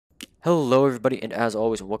Hello everybody, and as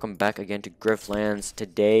always, welcome back again to Griftlands.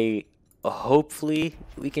 Today, hopefully,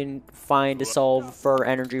 we can find a solve for our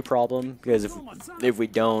energy problem, because if we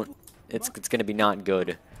don't, it's gonna be not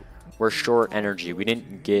good. We're short energy. We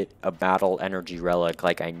didn't get a battle energy relic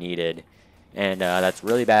like I needed, and that's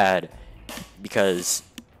really bad, because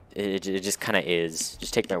it just kind of is.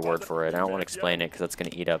 Just take my word for it. I don't want to explain it, because that's gonna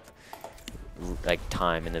eat up, like,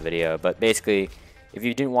 time in the video, but basically, if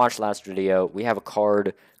you didn't watch last video, we have a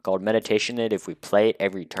card called Meditation that if we play it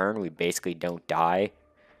every turn, we basically don't die.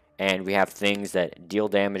 And we have things that deal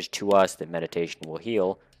damage to us that Meditation will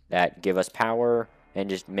heal, that give us power and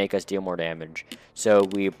just make us deal more damage. So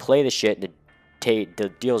we play the shit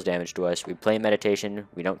that deals damage to us. We play Meditation,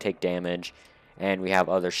 we don't take damage, and we have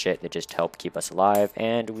other shit that just help keep us alive.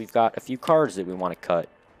 And we've got a few cards that we want to cut.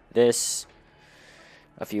 This,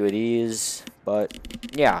 a few of these, but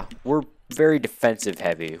yeah, we're very defensive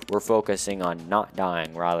heavy. We're focusing on not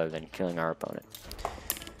dying rather than killing our opponent.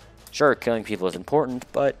 Sure, killing people is important,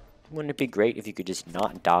 but wouldn't it be great if you could just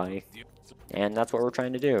not die? And that's what we're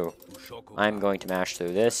trying to do. I'm going to mash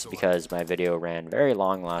through this because my video ran very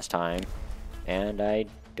long last time, and I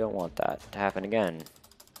don't want that to happen again.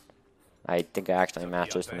 I think I actually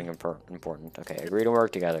mashed through something important. Okay, agree to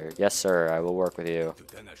work together. Yes, sir, I will work with you.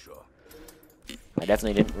 I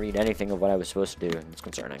definitely didn't read anything of what I was supposed to do, and it's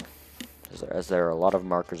concerning. As there are a lot of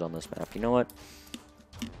markers on this map. You know what?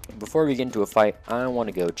 Before we get into a fight, I want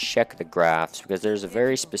to go check the graphs, because there's a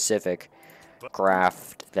very specific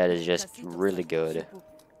graph that is just really good.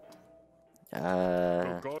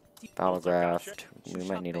 Battle graph. We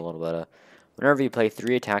might need a little bit of... Whenever you play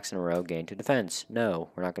 3 attacks in a row, gain 2 defense. No,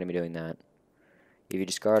 we're not going to be doing that. If you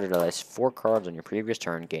discarded at least 4 cards on your previous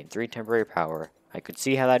turn, gain 3 temporary power. I could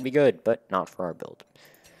see how that'd be good, but not for our build.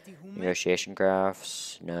 Negotiation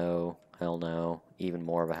graphs. No. Hell no. Even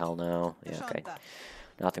more of a hell no. Yeah, okay.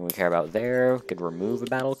 Nothing we care about there. Could remove a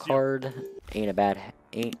battle card. Ain't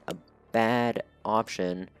a bad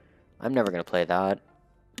option. I'm never gonna play that.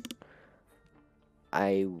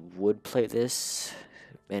 I would play this,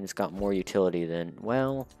 and it's got more utility than,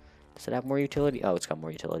 well, does it have more utility? Oh, it's got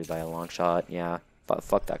more utility by a long shot. Yeah.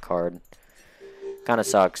 Fuck that card. Kinda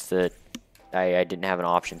sucks that I didn't have an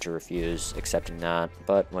option to refuse accepting that,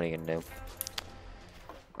 but what are you gonna do?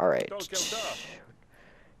 Alright.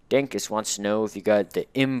 Dinkus wants to know if you got the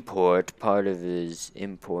import part of his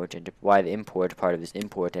import, and why the import part of his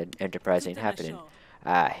import enterprise ain't happening.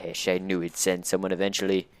 Ah, hesh, I knew he'd send someone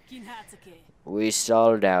eventually. We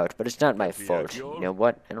stalled out, but it's not my fault. You know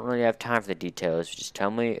what? I don't really have time for the details. Just tell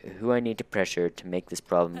me who I need to pressure to make this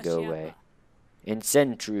problem go away.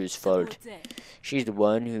 Incentru's fault. She's the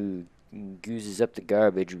one who gooses up the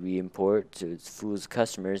garbage we import, so it fools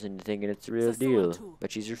customers into thinking it's the real deal.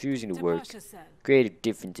 But she's refusing to work. Creative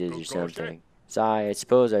differences or something. Sigh, I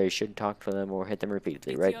suppose I shouldn't talk to them or hit them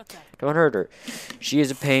repeatedly, right? Don't hurt her. She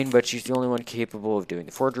is a pain, but she's the only one capable of doing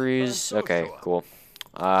the forgeries. Okay, cool.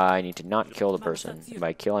 I need to not kill the person. And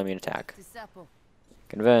by kill, I mean attack.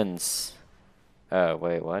 Convince. Oh,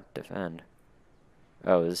 wait, what? Defend.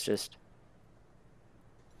 Oh, it's just...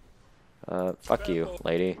 fuck you,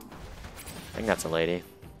 lady. I think that's a lady.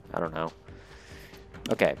 I don't know.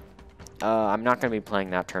 Okay. I'm not going to be playing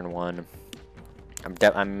that turn 1.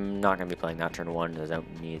 I'm not going to be playing that turn 1 because I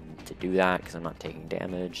don't need to do that because I'm not taking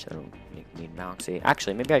damage. So I don't need Moxie.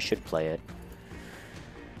 Actually, maybe I should play it.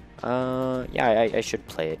 Yeah, I should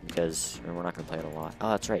play it because we're not going to play it a lot. Oh,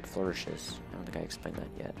 that's right. Flourishes. I don't think I explained that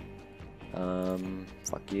yet.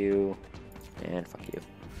 Fuck you. And fuck you.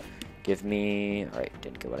 Give me... Alright,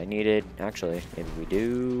 didn't get what I needed. Actually, maybe we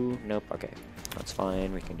do... Nope, okay. That's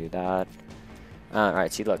fine, we can do that.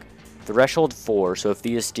 Alright, see, look. Threshold 4, so if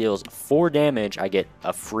these deals 4 damage, I get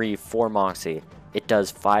a free 4 Moxie. It does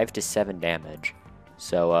 5 to 7 damage.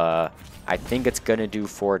 So, I think it's gonna do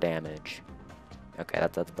 4 damage. Okay,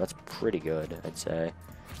 that's pretty good, I'd say.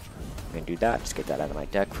 I'm gonna do that, just get that out of my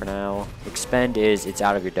deck for now. Expend is, it's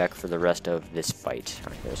out of your deck for the rest of this fight.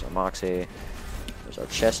 Alright, there's our Moxie. There's our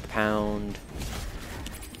chest pound.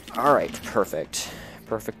 Alright, perfect.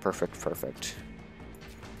 Perfect.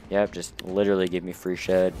 Yep, just literally give me free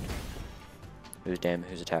shed. Who's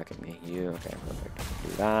attacking me? You, okay, perfect.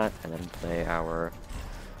 Do that, and then play our...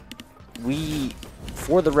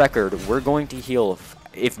 For the record, we're going to heal,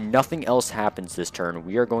 if nothing else happens this turn,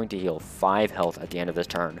 we are going to heal 5 health at the end of this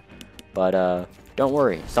turn. But, don't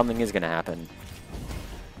worry, something is gonna happen.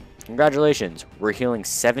 Congratulations, we're healing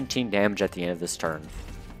 17 damage at the end of this turn.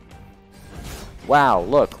 Wow,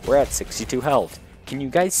 look, we're at 62 health. Can you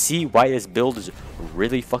guys see why this build is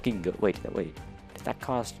really fucking good? Wait, did that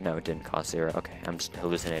cost? No, it didn't cost 0. Okay, I'm just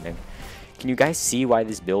hallucinating. Can you guys see why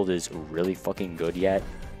this build is really fucking good yet?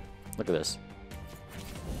 Look at this.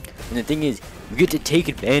 And the thing is, you get to take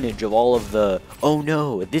advantage of all of the, oh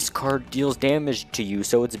no, this card deals damage to you,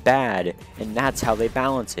 so it's bad. And that's how they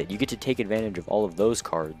balance it. You get to take advantage of all of those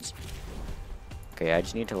cards. Okay, I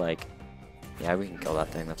just need to like, yeah, we can kill that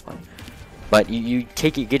thing, that's fine. But you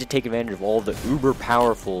get to take advantage of all the uber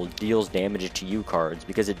powerful deals damage to you cards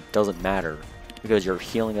because it doesn't matter. Because you're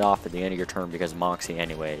healing it off at the end of your turn because Moxie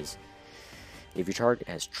anyways. If your target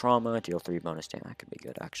has trauma, deal 3 bonus damage. That could be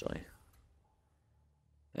good, actually.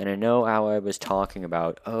 And I know how I was talking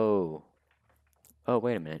about, oh,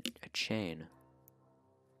 wait a minute, a chain.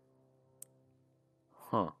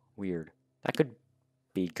 Huh, weird. That could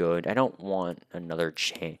be good. I don't want another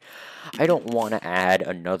chain. I don't want to add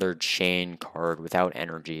another chain card without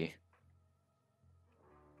energy.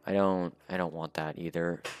 I don't want that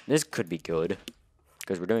either. This could be good,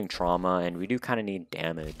 because we're doing trauma, and we do kind of need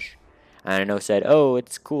damage. And I know said, oh,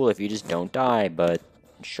 it's cool if you just don't die, but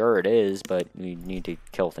sure it is, but we need to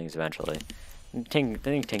kill things eventually. I think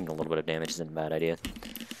taking a little bit of damage isn't a bad idea.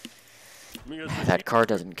 That card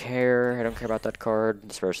doesn't care. I don't care about that card.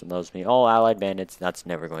 This person loves me. All allied bandits, that's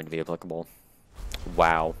never going to be applicable.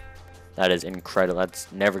 Wow. That is incredible.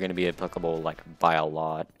 That's never going to be applicable, like, by a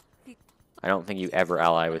lot. I don't think you ever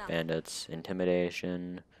ally with bandits.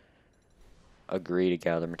 Intimidation. Agree to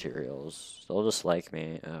gather materials. They'll just like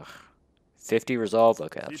me. Ugh. 50 resolve?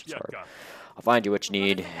 Okay, that's just hard. I'll find you what you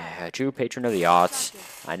need. True patron of the yachts.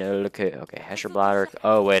 I know, look at, okay, Hesher Bladder.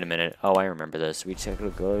 Oh, wait a minute. Oh, I remember this. We take a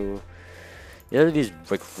go. There are these,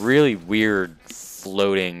 like, really weird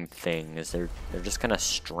floating things. They're just kind of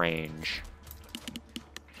strange.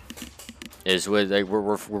 Is what, like,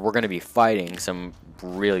 we're going to be fighting some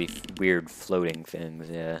really weird floating things,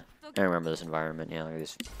 yeah. I remember this environment, yeah, like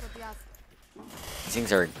these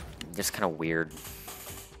things are just kind of weird.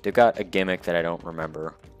 They've got a gimmick that I don't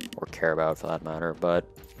remember, or care about for that matter, but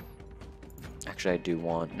actually I do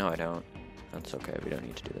want, no I don't, that's okay, we don't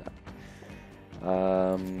need to do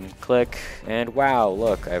that. Click, and wow,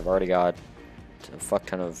 look, I've already got a fuck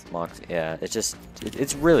ton of mocks, yeah, it's just,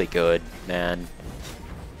 it's really good, man.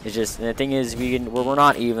 It's just, and the thing is, we're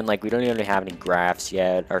not even, like, we don't even have any graphs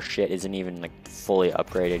yet, our shit isn't even, like, fully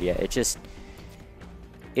upgraded yet, it just,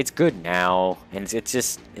 it's good now, and it's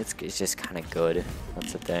just kind of good,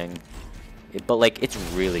 that's the thing, but, like, it's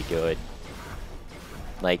really good,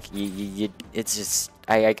 like, it's just,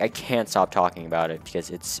 I can't stop talking about it, because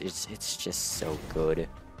it's just so good.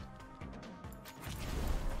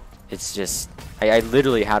 It's just, I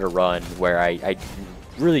literally had a run where I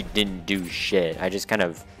really didn't do shit, I just kind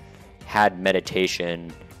of had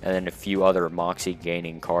meditation, and then a few other Moxie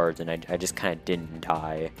gaining cards, and I just kind of didn't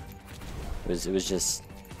die. It's just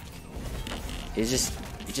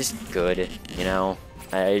good, you know?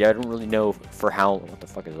 I don't really know for how, what the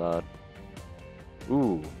fuck is that?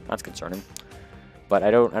 Ooh, that's concerning. But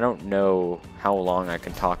I don't know how long I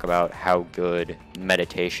can talk about how good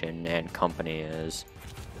meditation and company is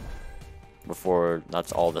before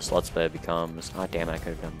that's all this Let's Play becomes. Ah, damn it, I could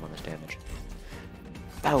have done bonus damage.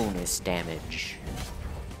 Bonus damage.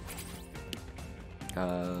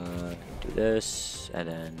 Do this, and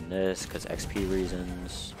then this, because XP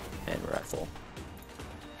reasons, and we're at full.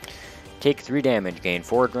 Take 3 damage, gain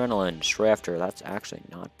 4 adrenaline, destroy after. That's actually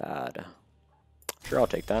not bad. Sure, I'll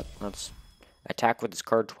take that. Let's attack with this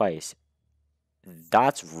card twice.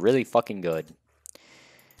 That's really fucking good.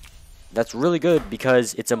 That's really good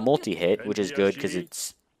because it's a multi-hit, which is good because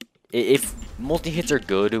it's... If multi-hits are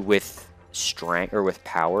good with strength or with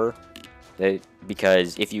power,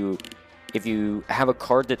 because if you have a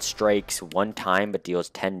card that strikes 1 time but deals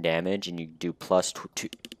 10 damage and you do plus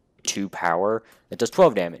 2 power, that does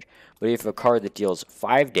 12 damage. But if you have a card that deals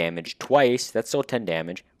 5 damage twice, that's still 10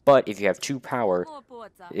 damage. But if you have 2 power,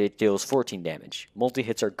 it deals 14 damage.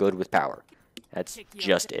 Multi-hits are good with power. That's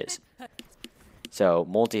just is. So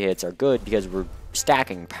multi-hits are good because we're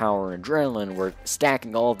stacking power and adrenaline. We're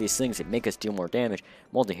stacking all of these things that make us deal more damage.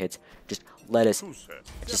 Multi-hits just let us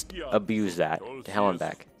just abuse that to hell and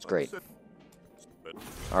back. It's great.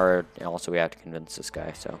 Or also we have to convince this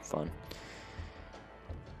guy, so fun.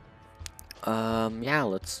 Yeah,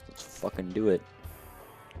 let's fucking do it.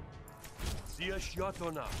 Shata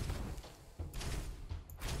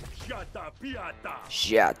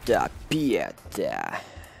piata.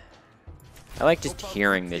 I like just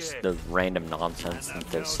hearing the random nonsense that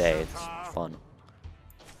they say. It's fun.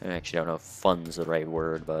 I actually don't know if fun's the right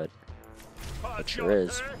word, but it sure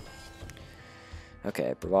is.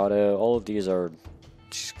 Okay, bravado. All of these are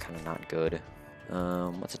just kind of not good.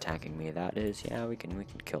 What's attacking me? That is, yeah, we can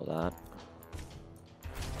kill that.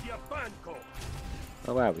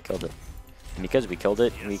 Oh wow, we killed it. And because we killed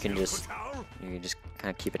it, we can just You just kind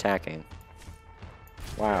of keep attacking.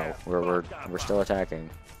 Wow, we're still attacking.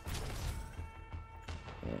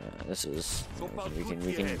 Yeah, this is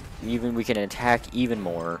we can attack even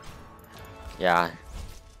more. Yeah,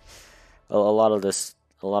 a lot of this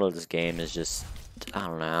game is just, I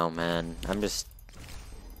don't know, man. I don't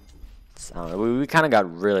know. We kind of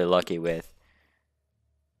got really lucky with.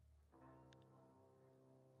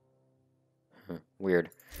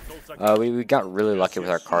 Weird. We got really lucky with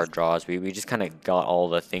our card draws. We just kind of got all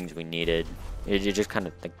the things we needed. It just kind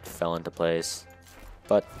of like fell into place.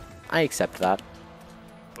 But I accept that.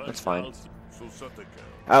 That's fine.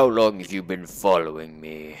 How long have you been following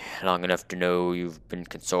me? Long enough to know you've been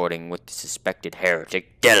consorting with the suspected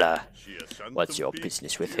heretic Della. What's your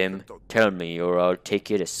business with him? Tell me, or I'll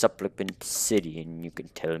take you to Supplicant City and you can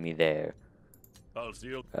tell me there.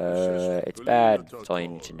 It's bad. That's all you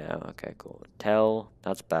need to know. Okay, cool. Tell,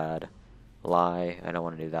 that's bad. Lie, I don't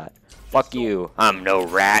want to do that. Fuck you, I'm no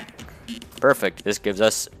rat. Perfect, this gives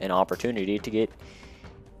us an opportunity to get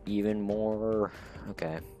even more.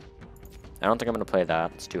 Okay. I don't think I'm going to play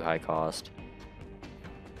that. It's too high cost.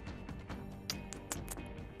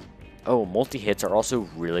 Oh, multi-hits are also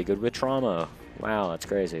really good with trauma. Wow, that's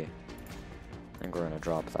crazy. I think we're going to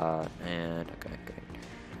drop that. And, okay, great.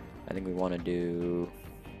 I think we want to do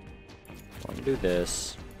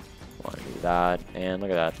this. Want to do that. And look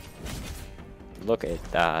at that. Look at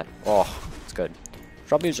that. Oh, it's good.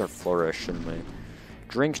 Probably use our flourish, shouldn't we?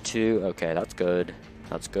 Drink 2. Okay, that's good.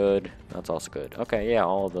 That's good. That's also good. Okay, yeah,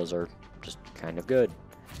 all of those are just kind of good.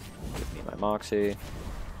 Give me my Moxie.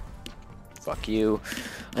 Fuck you.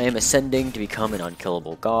 I am ascending to become an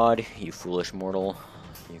unkillable god. You foolish mortal.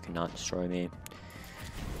 You cannot destroy me.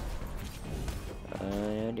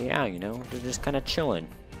 And yeah, you know, they're just kind of chilling.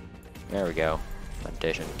 There we go.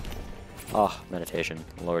 Meditation. Oh, meditation.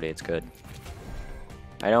 Lordy, it's good.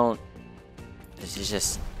 This is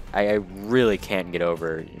just, I really can't get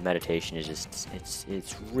over meditation. Is just,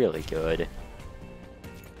 it's really good.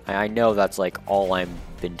 I know that's like all I've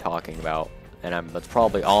been talking about, and that's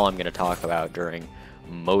probably all I'm gonna talk about during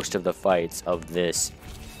most of the fights of this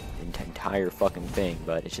entire fucking thing.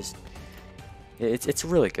 But it's just, it's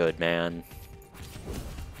really good, man.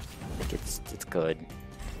 Like it's good.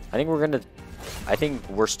 I think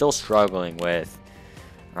we're still struggling with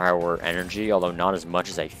our energy, although not as much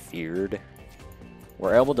as I feared.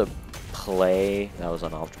 We're able to play, that was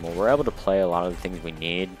unoptimal, we're able to play a lot of the things we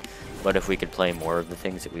need, but if we could play more of the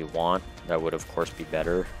things that we want, that would of course be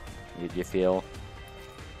better, you feel?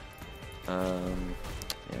 Yeah,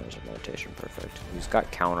 there's a meditation, perfect. He's got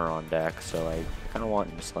counter on deck, so I kind of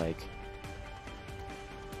want just like,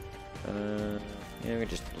 yeah, we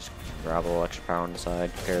just grab a little extra power on the side,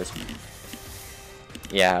 who cares?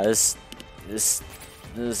 Yeah, this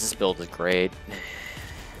build is great.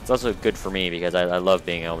 It's also good for me because I love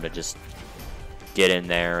being able to just get in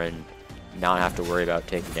there and not have to worry about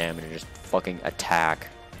taking damage and just fucking attack.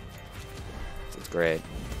 It's great.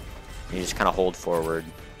 You just kind of hold forward.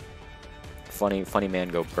 Funny man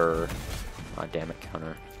go burr. Oh, damn it,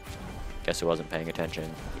 counter. Guess who wasn't paying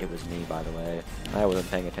attention? It was me, by the way. I wasn't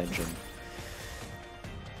paying attention.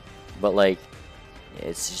 But like,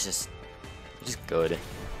 it's just good.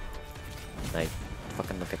 Like,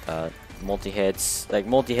 fucking look at that. Multi-hits, like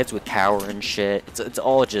multi-hits with power and shit. It's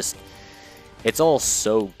all just, it's all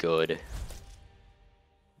so good.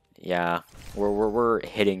 Yeah, we're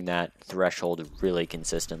hitting that threshold really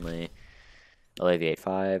consistently. Alleviate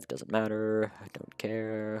 5 doesn't matter. I don't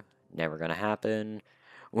care. Never gonna happen.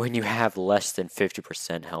 When you have less than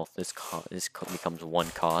 50% health, this becomes 1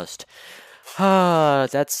 cost.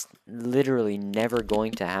 That's literally never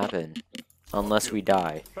going to happen. Unless we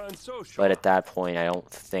die. But at that point, I don't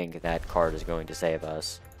think that card is going to save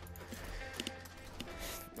us.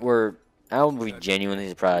 I will be genuinely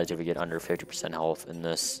surprised if we get under 50% health in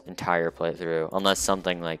this entire playthrough. Unless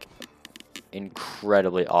something, like,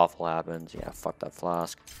 incredibly awful happens. Yeah, fuck that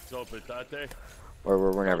flask.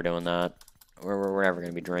 We're never doing that. We're never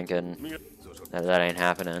going to be drinking. That ain't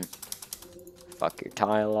happening. Fuck your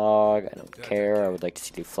dialogue. I don't care. I would like to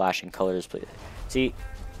see the flashing colors, please. See...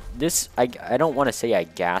 This, I don't want to say I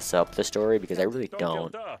gas up the story, because I really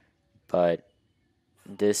don't, but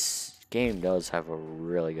this game does have a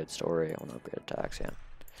really good story. I want to upgrade attacks, yeah.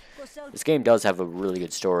 This game does have a really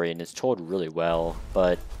good story, and it's told really well,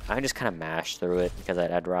 but I just kind of mash through it, because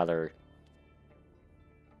I'd rather...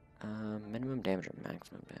 minimum damage or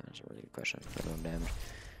maximum damage? That's a really good question. Minimum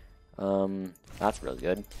damage. That's really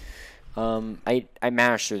good. I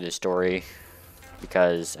mash through this story,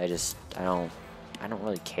 because I don't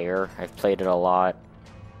really care. I've played it a lot.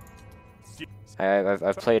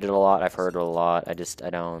 I've played it a lot. I've heard it a lot. I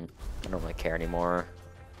don't really care anymore.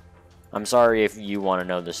 I'm sorry if you want to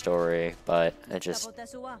know the story, but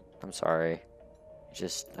I'm sorry.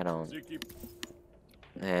 I don't.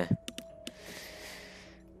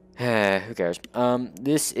 Who cares?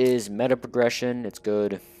 This is meta progression. It's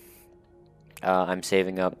good. I'm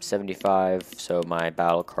saving up 75, so my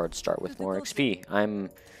battle cards start with more XP. I'm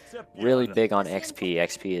really big on XP.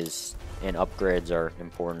 XP is and upgrades are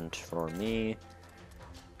important for me.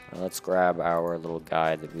 Let's grab our little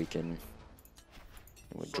guy that we can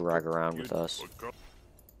drag around with us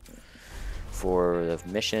for the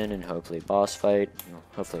mission and hopefully boss fight.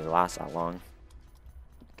 Hopefully it lasts that long.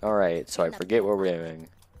 Alright, so I forget what we're doing,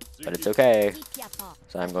 but it's okay.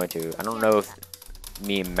 So I'm going to, I don't know if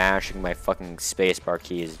me mashing my fucking spacebar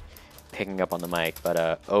key is picking up on the mic,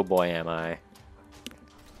 but oh boy am I.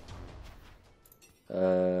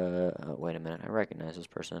 Oh, wait a minute, I recognize this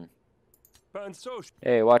person.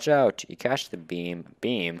 Hey, watch out! You catch the beam.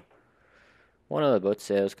 Beam? One of the boat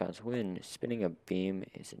sails cause wind. Spinning a beam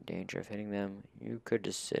is in danger of hitting them. You could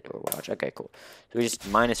just sit or watch. Okay, cool. So we just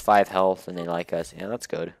 -5 health and they like us. Yeah, that's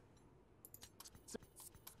good.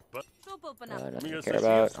 Nothing to care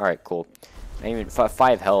about. Alright, cool. I mean,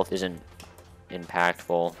 5 health isn't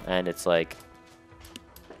impactful, and it's like,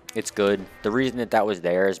 it's good. The reason that was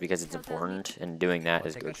there is because it's important, and doing that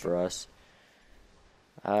is good for us.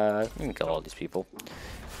 We can kill all these people.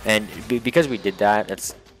 And because we did that,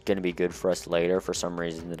 it's going to be good for us later for some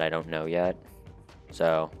reason that I don't know yet.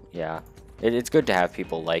 So, yeah. It's good to have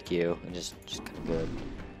people like you, and just kind of good.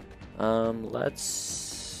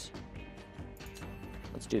 Let's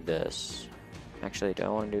do this. Actually, do I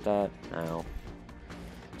want to do that? No.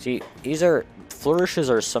 See, flourishes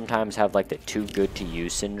are sometimes have like the too good to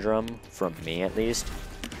use syndrome, from me at least.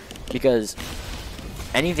 Because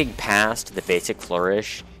anything past the basic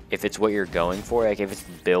flourish, if it's what you're going for, like if it's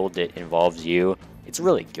the build that involves you, it's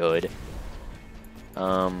really good.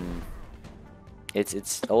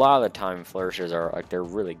 It's a lot of the time flourishes are like, they're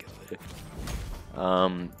really good.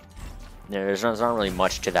 There's not really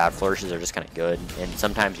much to that. Flourishes are just kind of good, and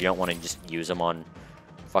sometimes you don't want to just use them on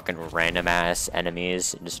fucking random ass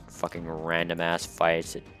enemies, just fucking random ass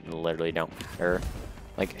fights that literally don't matter.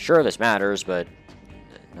 Like, sure, this matters, but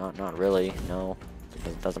not really. No,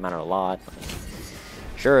 it doesn't matter a lot.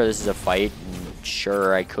 Sure, this is a fight, and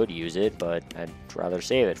sure, I could use it, but I'd rather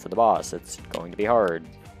save it for the boss. It's going to be hard,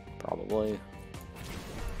 probably.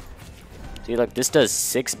 See, look, this does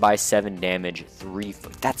 6x7 damage, 3.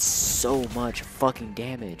 That's so much fucking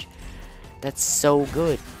damage. That's so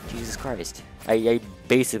good. Jesus Christ. I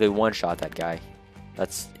basically one-shot that guy.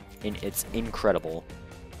 It's incredible.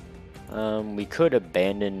 We could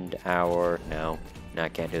abandon our... No, I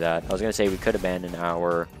can't do that. I was gonna say we could abandon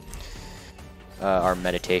our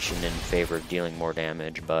meditation in favor of dealing more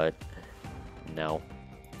damage, but no.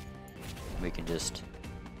 We can just...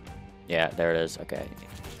 Yeah, there it is. Okay.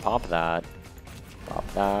 Pop that.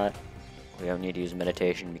 Pop that. We don't need to use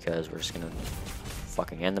meditation because we're just gonna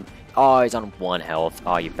fucking end them. Oh, he's on 1 health.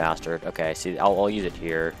 Oh, you bastard. Okay, see, I'll use it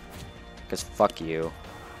here. Because fuck you.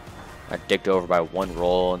 I dicked over by 1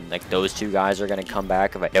 roll, and like those 2 guys are gonna come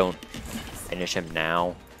back if I don't finish him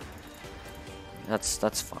now.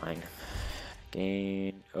 That's fine.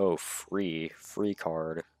 Gain. Oh, free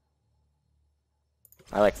card.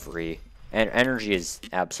 I like free. And energy is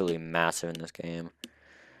absolutely massive in this game.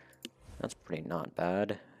 That's pretty not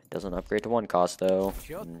bad. It doesn't upgrade to 1 cost though.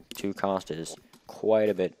 And 2 cost is quite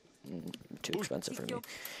a bit too expensive for me.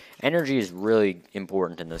 Energy is really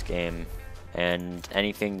important in this game, and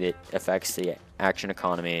anything that affects the action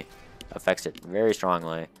economy affects it very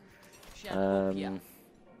strongly. But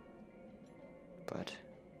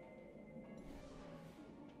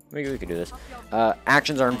maybe we could do this.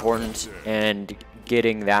 Actions are important, and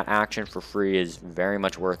getting that action for free is very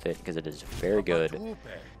much worth it because it is very good.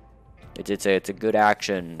 It's a good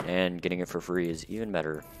action, and getting it for free is even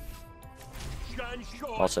better.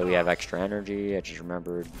 Also, we have extra energy. I just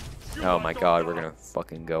remembered. Oh my god, we're gonna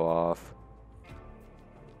fucking go off.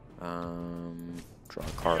 Draw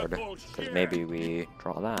a card, because maybe we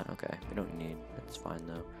draw that. Okay, we don't need. That's fine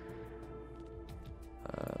though.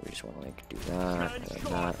 We just want to like do that and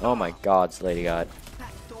that. Oh my god, this lady got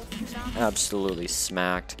absolutely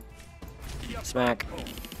smacked. Smack.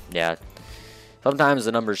 Yeah. Sometimes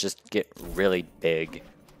the numbers just get really big.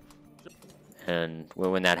 And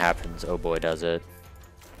when that happens, oh boy, does it.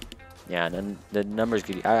 Yeah, and then the numbers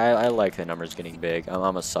get... I like the numbers getting big.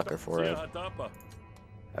 I'm a sucker for it.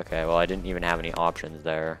 Okay, well, I didn't even have any options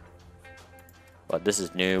there. But this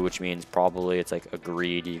is new, which means probably it's like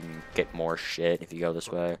agreed you can get more shit if you go this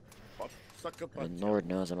way. And Lord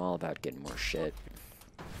knows I'm all about getting more shit.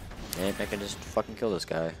 And I can just fucking kill this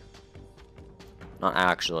guy. Not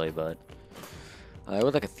actually, but I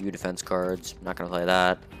would like a few defense cards. Not gonna play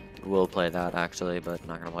that. Will play that actually, but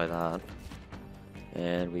not gonna play that.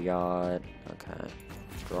 And we got okay.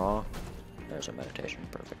 Draw. There's our meditation.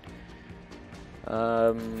 Perfect.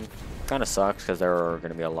 Kind of sucks because there are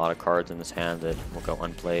gonna be a lot of cards in this hand that will go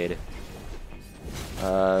unplayed.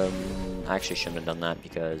 I actually shouldn't have done that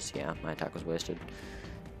because yeah, my attack was wasted.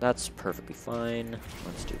 That's perfectly fine.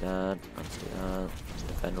 Let's do that. Let's do that. Let's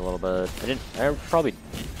defend a little bit. Probably.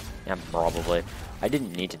 I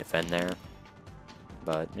didn't need to defend there.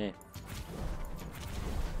 But, eh.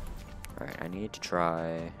 Alright, I need to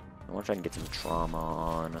try. I want to try and get some trauma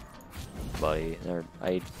on Buddy.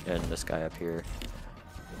 And this guy up here.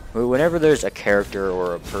 Whenever there's a character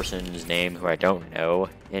or a person's name who I don't know,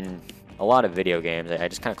 in a lot of video games, I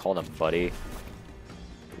just kind of call them Buddy.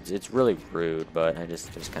 It's really rude, but I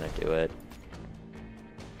just kind of do it.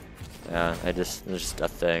 Yeah, there's just a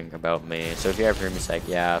thing about me. So if you ever hear me say,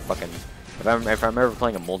 yeah, fucking, if I'm ever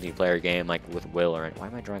playing a multiplayer game like with Will or anything, why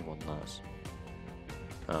am I drawing one less?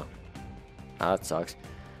 Oh, that sucks.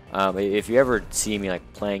 If you ever see me like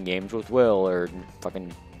playing games with Will or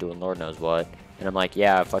fucking doing Lord knows what, and I'm like,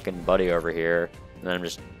 yeah, fucking Buddy over here, and then I'm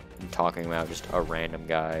just talking about just a random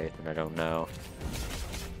guy that I don't know.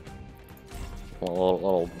 A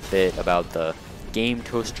little bit about the Game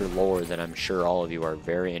Toaster lore that I'm sure all of you are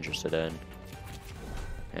very interested in.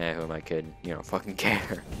 Eh, who am I kidding? You don't fucking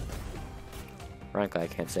care. Frankly, I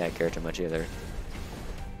can't say I care too much either.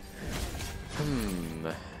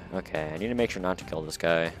 Okay, I need to make sure not to kill this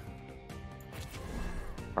guy.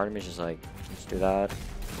 Part of me is just like, let's do that.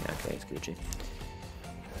 Yeah, okay, it's Gucci.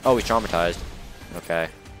 Oh, he's traumatized. Okay.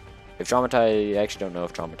 If traumatized, I actually don't know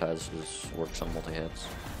if traumatized works on multi-hits.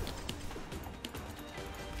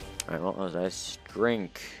 Alright, what was this?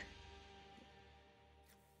 Drink.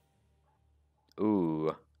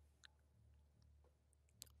 Ooh.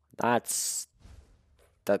 That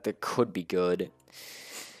could be good.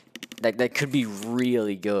 That could be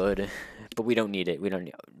really good. But we don't need it. We don't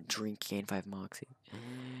need drink gain 5 moxie.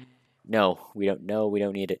 No, we don't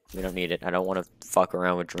need it. We don't need it. I don't want to fuck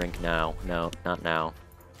around with drink now. No, not now.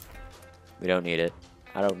 We don't need it.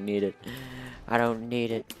 I don't need it. I don't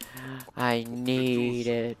need it. I need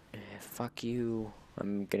it. Fuck you.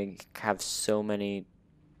 I'm gonna have so many.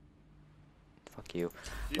 Fuck you.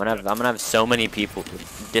 I'm gonna have so many people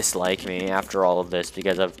dislike me after all of this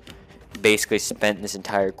because I've basically spent this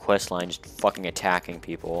entire quest line just fucking attacking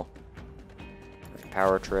people.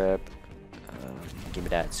 Power trip. Give me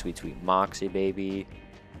that sweet, sweet moxie, baby.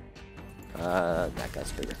 That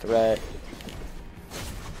guy's a bigger threat.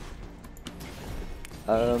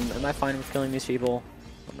 Am I fine with killing these people?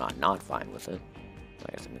 I'm not fine with it.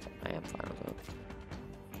 I guess I am fine with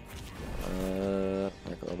it.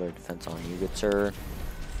 Like a little bit of defense on you, good sir.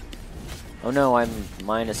 Oh no, I'm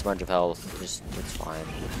minus a bunch of health. It's fine.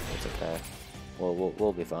 It's okay.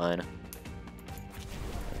 We'll be fine.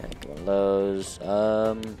 One of those.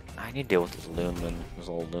 I need to deal with this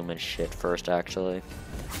little lumen shit first, actually.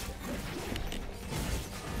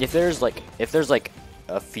 If there's like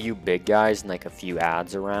a few big guys and like a few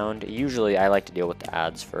ads around, usually I like to deal with the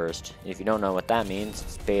ads first. If you don't know what that means,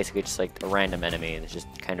 it's basically just like a random enemy that's just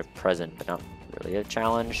kind of present, but not really a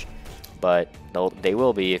challenge. But they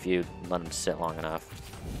will be if you let them sit long enough.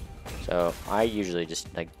 So I usually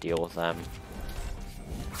just like deal with them.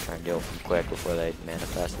 Try and deal with them quick before they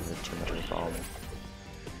manifest into too much of a problem.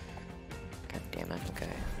 God damn it, okay.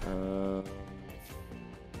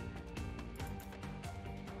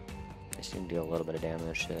 I just need to deal a little bit of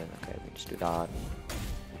damage. Okay, we just do that. I'm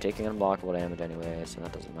taking unblockable damage anyway, so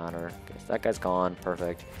that doesn't matter. Okay, so that guy's gone,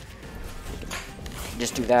 perfect.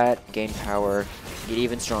 Just do that, gain power, get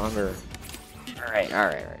even stronger.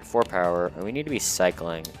 Alright. 4 power. And we need to be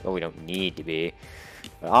cycling. Well, we don't need to be.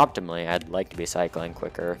 But optimally, I'd like to be cycling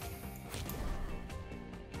quicker.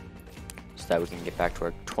 So that we can get back to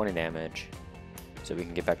our 20 damage. So we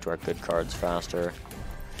can get back to our good cards faster.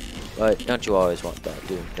 But don't you always want that,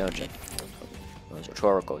 don't you? As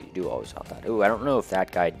rhetorical, you do always want that. Ooh, I don't know if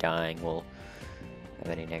that guy dying will have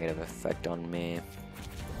any negative effect on me.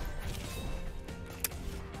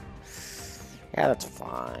 Yeah, that's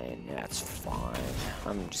fine. That's fine.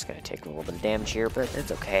 I'm just gonna take a little bit of damage here, but it's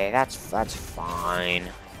okay. That's fine.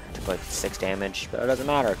 I took like 6 damage, but it doesn't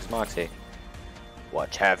matter. It's Moxie.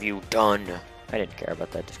 What have you done? I didn't care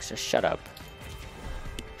about that. Just shut up.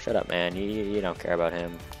 Shut up, man. You don't care about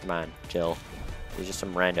him. Come on, chill. He's just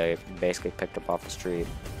some rando you basically picked up off the street.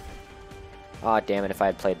 Aw, oh, damn it. If I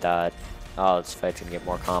had played that. Oh, this fight's gonna get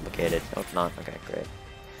more complicated. No, it's not. Okay, great.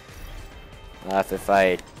 If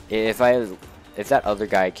that other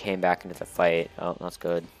guy came back into the fight, oh, that's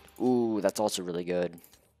good. Ooh, that's also really good.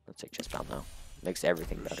 Let's take chest bound though. Makes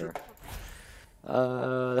everything better.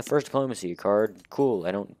 The first diplomacy card, cool.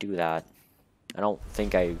 I don't do that. I don't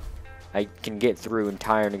think I can get through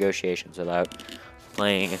entire negotiations without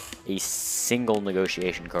playing a single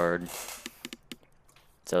negotiation card.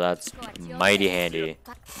 So that's mighty handy.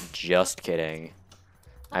 Just kidding.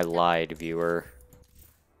 I lied, viewer.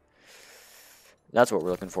 That's what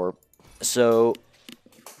we're looking for. So,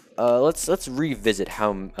 let's revisit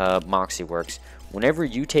how Moxie works. Whenever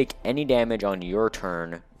you take any damage on your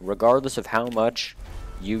turn, regardless of how much,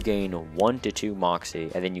 you gain 1 to 2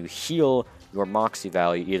 Moxie, and then you heal your Moxie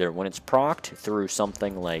value either when it's procced through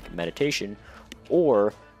something like meditation,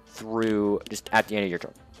 or through just at the end of your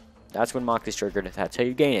turn. That's when Moxie's triggered, that's how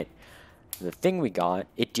you gain it. The thing we got,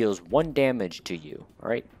 it deals 1 damage to you,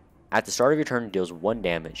 alright? At the start of your turn, it deals 1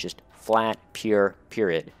 damage, just flat, pure,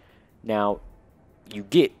 period. Now, you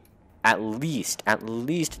get at least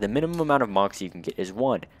the minimum amount of Moxie you can get is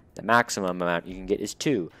 1. The maximum amount you can get is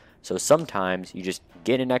 2. So sometimes you just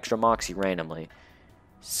get an extra Moxie randomly.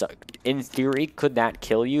 So, in theory, could that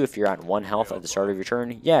kill you if you're at 1 health at the start of your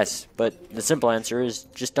turn? Yes, but the simple answer is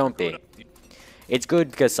just don't be. It's good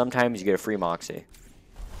because sometimes you get a free Moxie.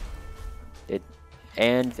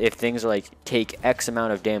 And if things are like, take X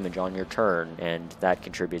amount of damage on your turn, and that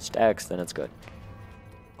contributes to X, then it's good.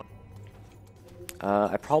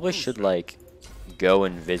 I probably should, like, go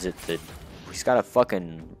and visit the... He's got a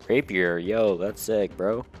fucking rapier. Yo, that's sick,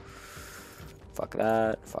 bro. Fuck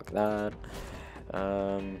that. Fuck that.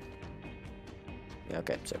 Yeah,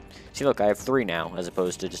 okay, so... See, look, I have 3 now, as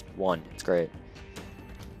opposed to just 1. It's great.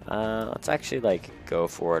 Let's actually, like, go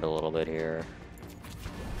for it a little bit here.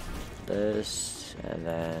 This... And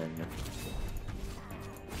then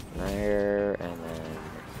there, and then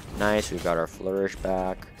nice, we've got our flourish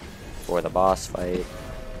back for the boss fight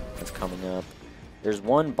that's coming up. There's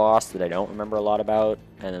one boss that I don't remember a lot about,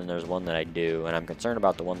 and then there's one that I do, and I'm concerned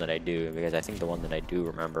about the one that I do, because I think the one that I do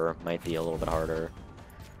remember might be a little bit harder.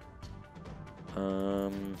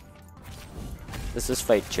 This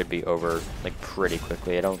fight should be over, like, pretty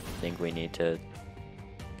quickly. I don't think we need to...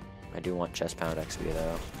 I do want chest pound XP,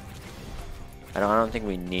 though. I don't think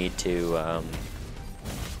we need to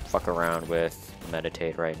fuck around with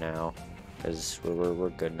meditate right now, because we're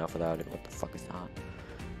good enough without it. What the fuck is that?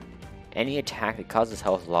 Any attack that causes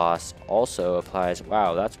health loss also applies.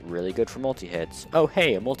 Wow, that's really good for multi-hits. Oh,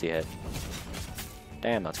 hey, a multi-hit.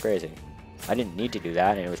 Damn, that's crazy. I didn't need to do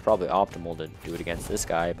that, and it was probably optimal to do it against this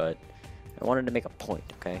guy, but I wanted to make a point,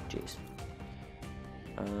 okay? Jeez.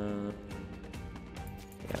 Yeah,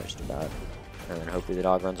 just about. And then hopefully the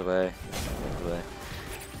dog runs away.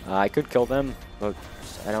 I could kill them, but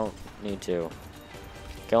I don't need to.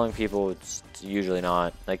 Killing people, it's usually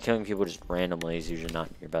not. Like, killing people just randomly is usually not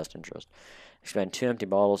in your best interest. Expend 2 empty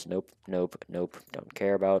bottles. Nope, nope, nope. Don't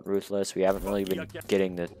care about Ruthless. We haven't really been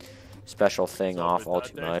getting the special thing off all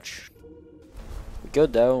too much. We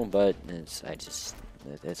good, though, but it's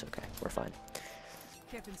okay. We're fine.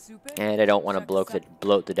 And I don't want to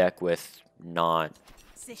bloat the deck with not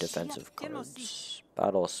defensive cards.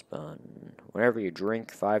 Battle spun. Whenever you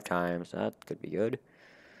drink 5 times, that could be good.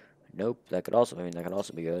 Nope, that could also be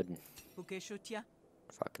good.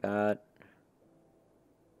 Fuck that.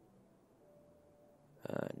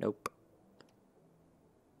 Nope.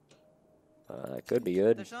 That could be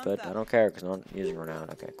good, but I don't care because I'm not using renown.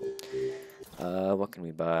 Okay, cool. What can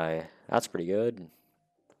we buy? That's pretty good.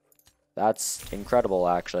 That's incredible,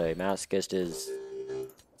 actually. Masochist is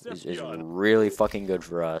really fucking good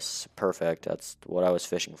for us. Perfect. That's what I was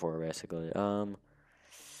fishing for, basically.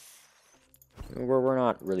 We're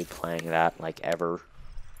not really playing that, like, ever.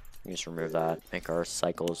 Just remove that. Make our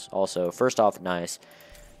cycles. Also, first off, nice.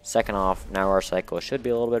 Second off, now our cycle should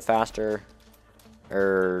be a little bit faster.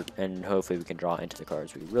 And hopefully we can draw into the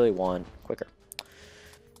cards we really want quicker.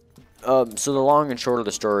 So the long and short of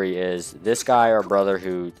the story is, this guy, our brother,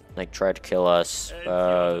 who, like, tried to kill us,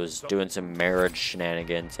 was doing some marriage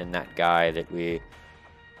shenanigans, and that guy that we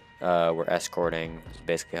were escorting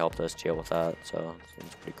basically helped us deal with that, so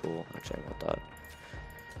it's pretty cool. Actually, I want that.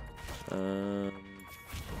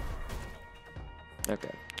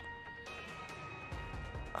 Okay.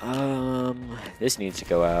 This needs to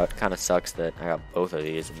go out. Kind of sucks that I got both of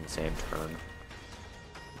these in the same turn.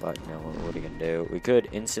 But, you know, what are you going to do? We could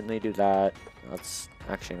instantly do that. That's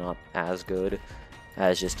actually not as good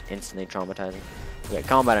as just instantly traumatizing. Okay,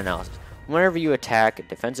 combat analysis. Whenever you attack a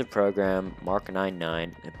defensive program, mark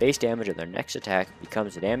 9/9, the base damage of their next attack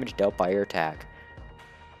becomes the damage dealt by your attack.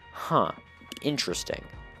 Huh. Interesting.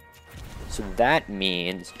 So that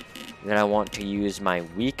means Then I want to use my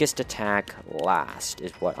weakest attack last,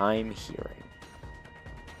 is what I'm hearing.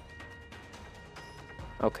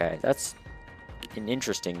 Okay, that's an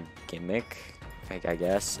interesting gimmick, I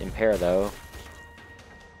guess. Impair, though.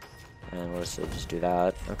 And we'll just do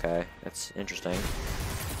that. Okay, that's interesting.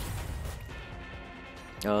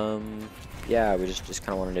 Yeah, we just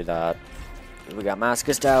kind of want to do that. We got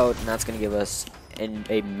Masochist out, and that's going to give us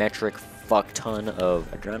a metric fuck ton of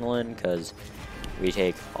adrenaline, because we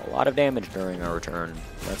take a lot of damage during our return.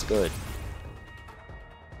 That's good.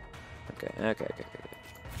 Okay.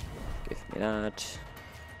 Give me that.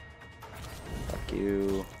 Fuck you.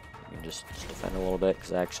 You can just defend a little bit,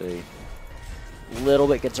 because I actually a little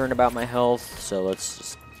bit concerned about my health, so let's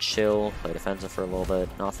just chill, play defensive for a little bit,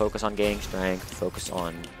 not focus on gaining strength, focus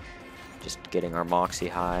on just getting our moxie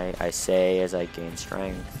high, I say as I gain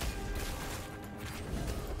strength.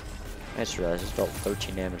 I just realized I just dealt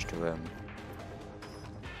 13 damage to him.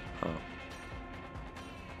 Huh.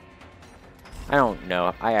 I don't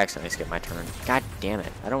know. I accidentally skipped my turn. God damn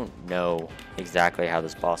it. I don't know exactly how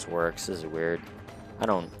this boss works. This is weird. I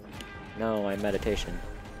don't know my meditation.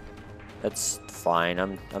 That's fine. I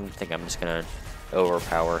think I'm just gonna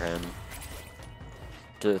overpower him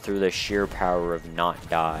through the sheer power of not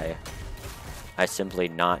die. I simply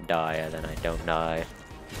not die, and then I don't die.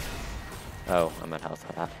 Oh, I'm at health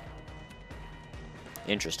for that.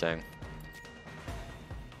 Interesting.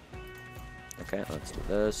 Okay, let's do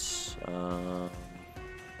this.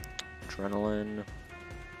 Adrenaline.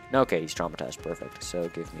 Okay, he's traumatized. Perfect. So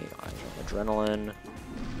give me adrenaline.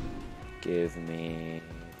 Give me.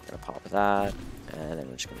 Gonna pop that, and then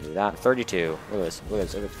we're just gonna do that. 32. Look at this. Look at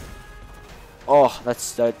this. Oh,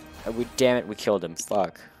 that's that. Damn it, we killed him.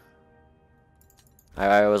 Fuck.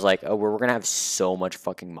 I was like, oh, we're gonna have so much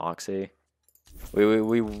fucking moxie. We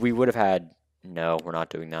would have had. No, we're not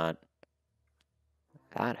doing that.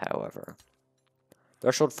 That, however,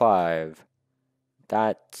 threshold 5.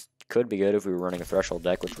 That could be good if we were running a threshold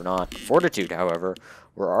deck, which we're not. Fortitude, however,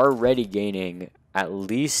 we're already gaining at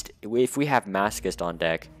least if we have Masochist on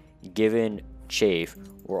deck. Given Chafe,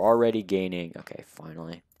 we're already gaining. Okay,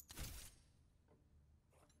 finally.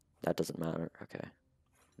 That doesn't matter. Okay.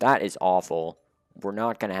 That is awful. We're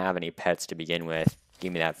not going to have any pets to begin with.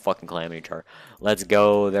 Give me that fucking Calamity chart. Let's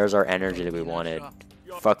go. There's our energy that we wanted.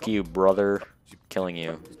 Fuck you, brother. Killing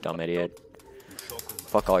you, dumb idiot.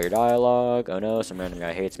 Fuck all your dialogue. Oh no, some random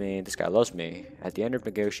guy hates me. This guy loves me. At the end of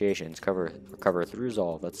negotiations, recover through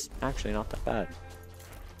resolve. That's actually not that bad.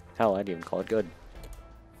 Hell, I'd even call it good.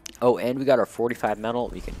 Oh, and we got our 45 metal.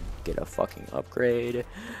 We can get a fucking upgrade.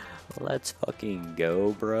 Let's fucking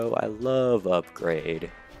go, bro. I love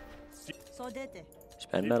upgrade.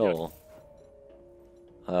 Spend metal.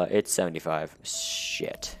 It's 75.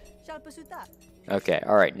 Shit. Okay,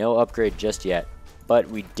 alright. No upgrade just yet. But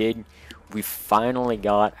we finally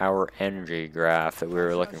got our energy graph that we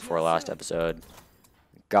were looking for last episode.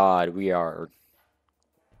 God, we are...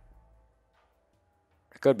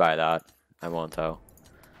 I could buy that. I won't, though.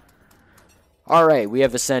 Alright, we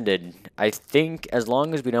have ascended. I think as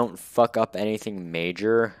long as we don't fuck up anything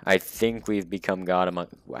major, I think we've become God among...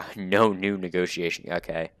 Wow, no new negotiation.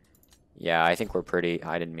 Okay. Yeah, I think we're pretty...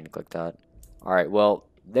 I didn't mean to click that. Alright, well,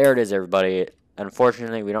 there it is, everybody.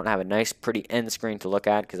 Unfortunately, we don't have a nice, pretty end screen to look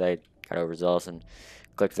at because I got overzealous and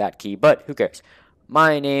clicked that key, but who cares?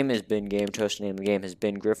 My name has been Game Toast. The name of the game has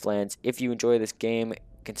been Griftlands. If you enjoy this game,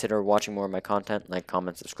 consider watching more of my content. Like,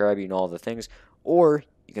 comment, subscribe, you know all the things. Or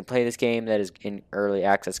you can play this game that is in early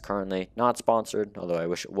access currently. Not sponsored, although I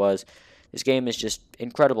wish it was. This game is just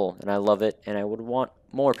incredible, and I love it, and I would want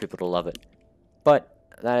more people to love it. But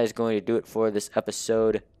that is going to do it for this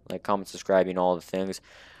episode. Like, comment, subscribe, you know all the things.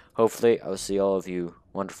 Hopefully, I will see all of you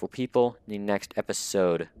wonderful people in the next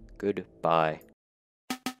episode. Goodbye.